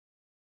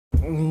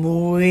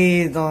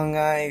Muy long,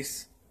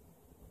 guys.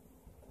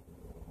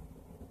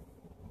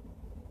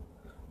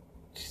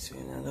 Just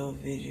another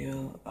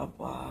video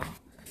about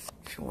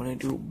if you want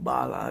to do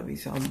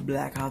Lobbies on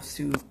Black Ops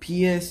 2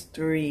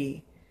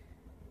 PS3.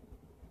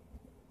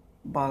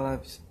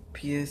 Lobbies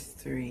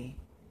PS3.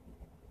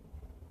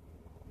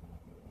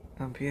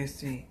 On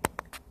PS3.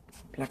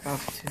 Black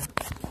Ops 2.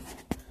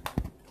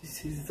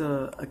 This is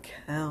the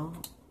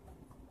account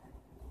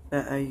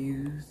that I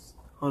use.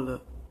 Hold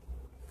up.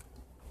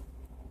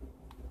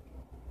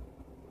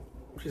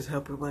 Just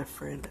helping my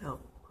friend out.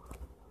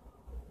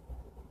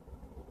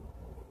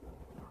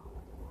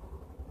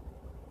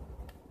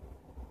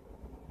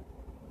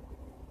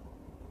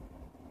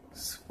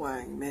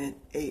 Swagman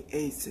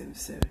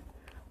 8877.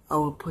 I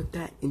will put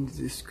that in the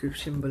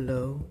description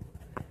below.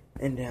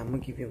 And then I'm gonna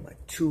give you my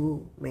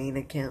 2 main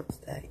accounts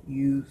that I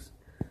use.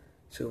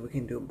 So we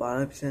can do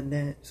bottoms on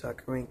that. So I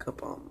can rank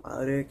up on my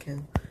other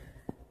account.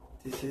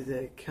 This is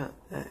the account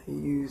that I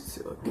use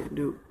so I can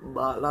do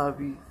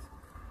lobbies.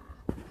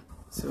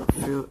 So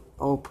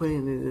I'll put it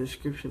in the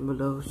description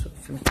below. So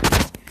feel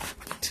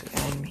free to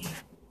add me.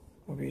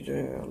 Hope you're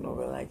doing it. No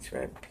relax,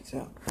 right? Peace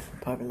out.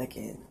 Probably like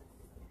in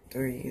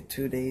 3 or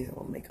 2 days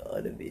I'll make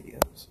other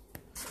videos.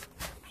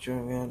 If you're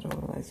doing it,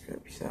 don't relax,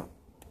 right? Peace out.